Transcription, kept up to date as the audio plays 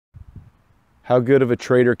How good of a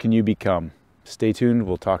trader can you become? Stay tuned,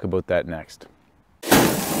 we'll talk about that next.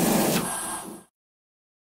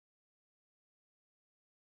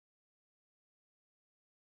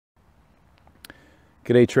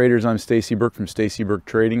 G'day traders, I'm Stacey Burke from Stacey Burke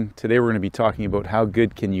Trading. Today we're going to be talking about how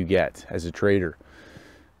good can you get as a trader.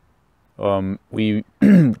 We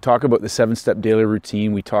talk about the 7-step daily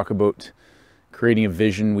routine, we talk about creating a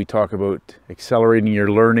vision, we talk about accelerating your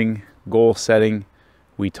learning, goal setting,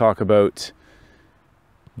 we talk about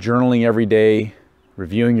journaling every day,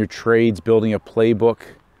 reviewing your trades, building a playbook,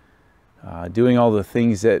 doing all the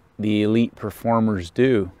things that the elite performers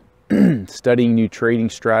do, studying new trading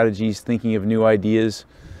strategies, thinking of new ideas,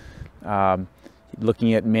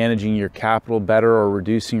 looking at managing your capital better or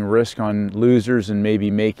reducing risk on losers and maybe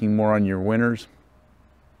making more on your winners.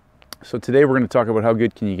 So today we're going to talk about how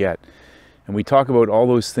good can you get. And we talk about all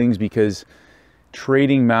those things because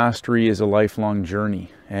trading mastery is a lifelong journey.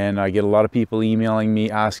 And I get a lot of people emailing me,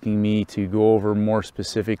 asking me to go over more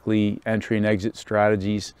specifically entry and exit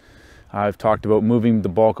strategies. I've talked about moving the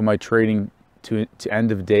bulk of my trading to end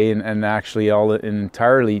of day and actually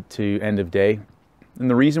entirely to end of day. And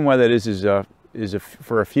the reason why that is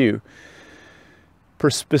for a few.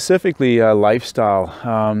 Specifically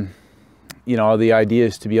lifestyle. You know, the idea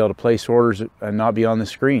is to be able to place orders and not be on the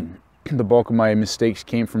screen. The bulk of my mistakes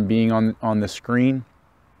came from being on the screen.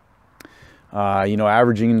 You know,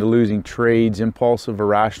 averaging into losing trades, impulsive,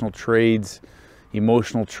 irrational trades,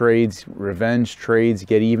 emotional trades, revenge trades,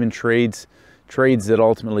 get even trades, trades that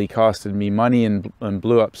ultimately costed me money and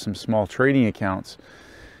blew up some small trading accounts.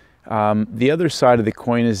 The other side of the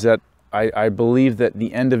coin is that I believe that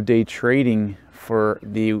the end of day trading for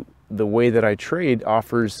the way that I trade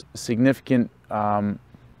offers significant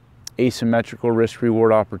asymmetrical risk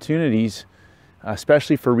reward opportunities,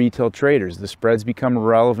 especially for retail traders. The spreads become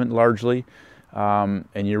irrelevant largely, and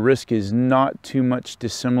your risk is not too much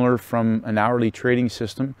dissimilar from an hourly trading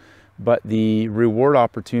system, but the reward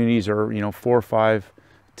opportunities are, you know, 4, 5,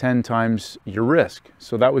 10 times your risk.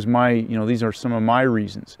 So that was my, you know, these are some of my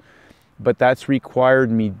reasons. But that's required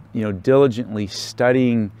me, you know, diligently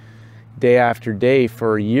studying day after day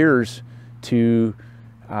for years to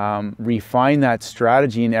refine that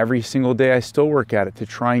strategy. And every single day I still work at it to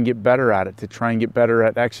try and get better at it, to try and get better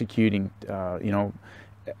at executing, you know,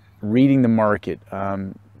 reading the market,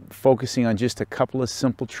 focusing on just a couple of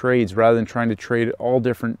simple trades rather than trying to trade all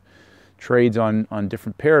different trades on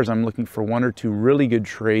different pairs. I'm looking for 1 or 2 really good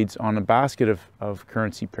trades on a basket of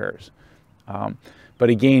currency pairs. But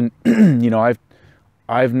again, you know,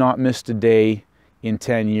 I've not missed a day in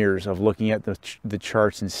 10 years of looking at the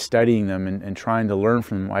charts and studying them and trying to learn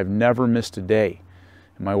from them. I've never missed a day.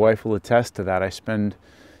 And my wife will attest to that. I spend,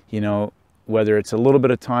 you know, whether it's a little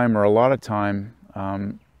bit of time or a lot of time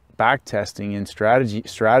back testing and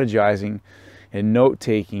strategizing and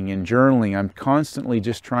note-taking and journaling. I'm constantly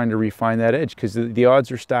just trying to refine that edge because the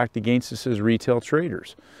odds are stacked against us as retail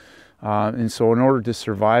traders. And so in order to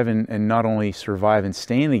survive and not only survive and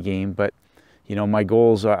stay in the game, but, you know, my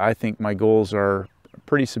goals, I think my goals are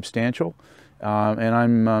pretty substantial, and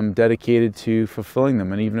I'm dedicated to fulfilling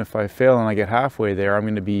them. And even if I fail and I get halfway there, I'm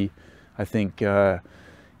going to be, I think, in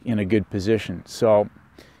a good position. So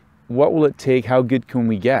what will it take? How good can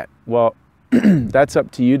we get? Well, that's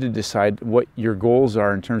up to you to decide what your goals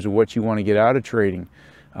are in terms of what you want to get out of trading,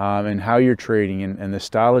 and how you're trading and the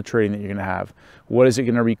style of trading that you're going to have. What is it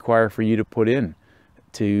going to require for you to put in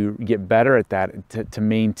to get better at that, to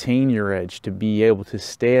maintain your edge, to be able to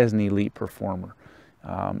stay as an elite performer?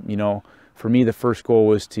 You know, for me, the first goal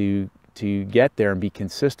was to get there and be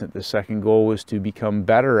consistent. The second goal was to become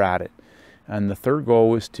better at it. And the third goal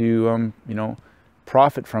was to, you know,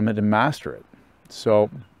 profit from it and master it. So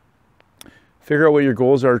figure out what your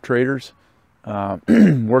goals are, traders.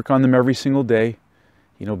 Work on them every single day.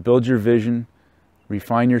 You know, build your vision,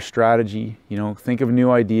 refine your strategy, you know, think of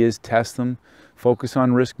new ideas, test them, focus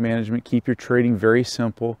on risk management, keep your trading very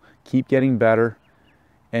simple, keep getting better,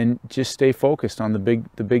 and just stay focused on the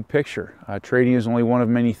big picture. Trading is only one of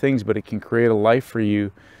many things, but it can create a life for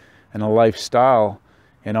you and a lifestyle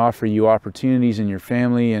and offer you opportunities in your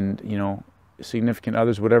family and, you know, significant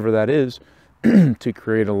others, whatever that is, to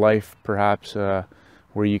create a life perhaps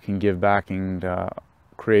where you can give back and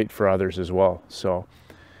create for others as well. So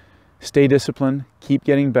stay disciplined, keep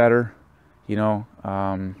getting better. You know,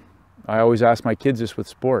 I always ask my kids this with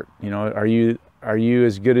sport, you know, are you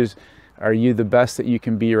as good as, are you the best that you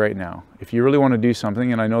can be right now? If you really want to do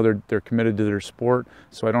something, and I know they're committed to their sport,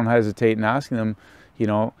 so I don't hesitate in asking them, you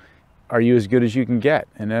know, are you as good as you can get?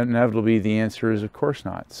 And inevitably the answer is of course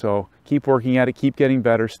not. So keep working at it, keep getting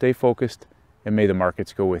better, stay focused, and may the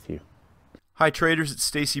markets go with you. Hi traders, it's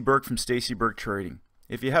Stacey Burke from Stacey Burke Trading.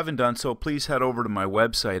 If you haven't done so, please head over to my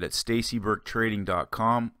website at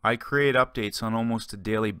staceyburketrading.com. I create updates on almost a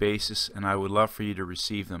daily basis and I would love for you to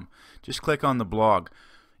receive them. Just click on the blog.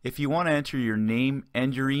 If you want to enter your name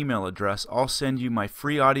and your email address, I'll send you my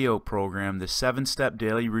free audio program, the 7-Step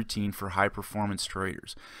Daily Routine for High Performance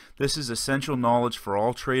Traders. This is essential knowledge for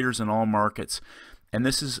all traders in all markets, and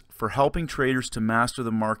this is for helping traders to master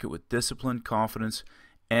the market with discipline, confidence,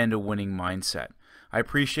 and a winning mindset. I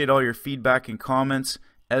appreciate all your feedback and comments.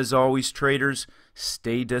 As always, traders,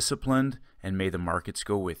 stay disciplined and may the markets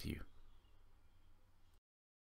go with you.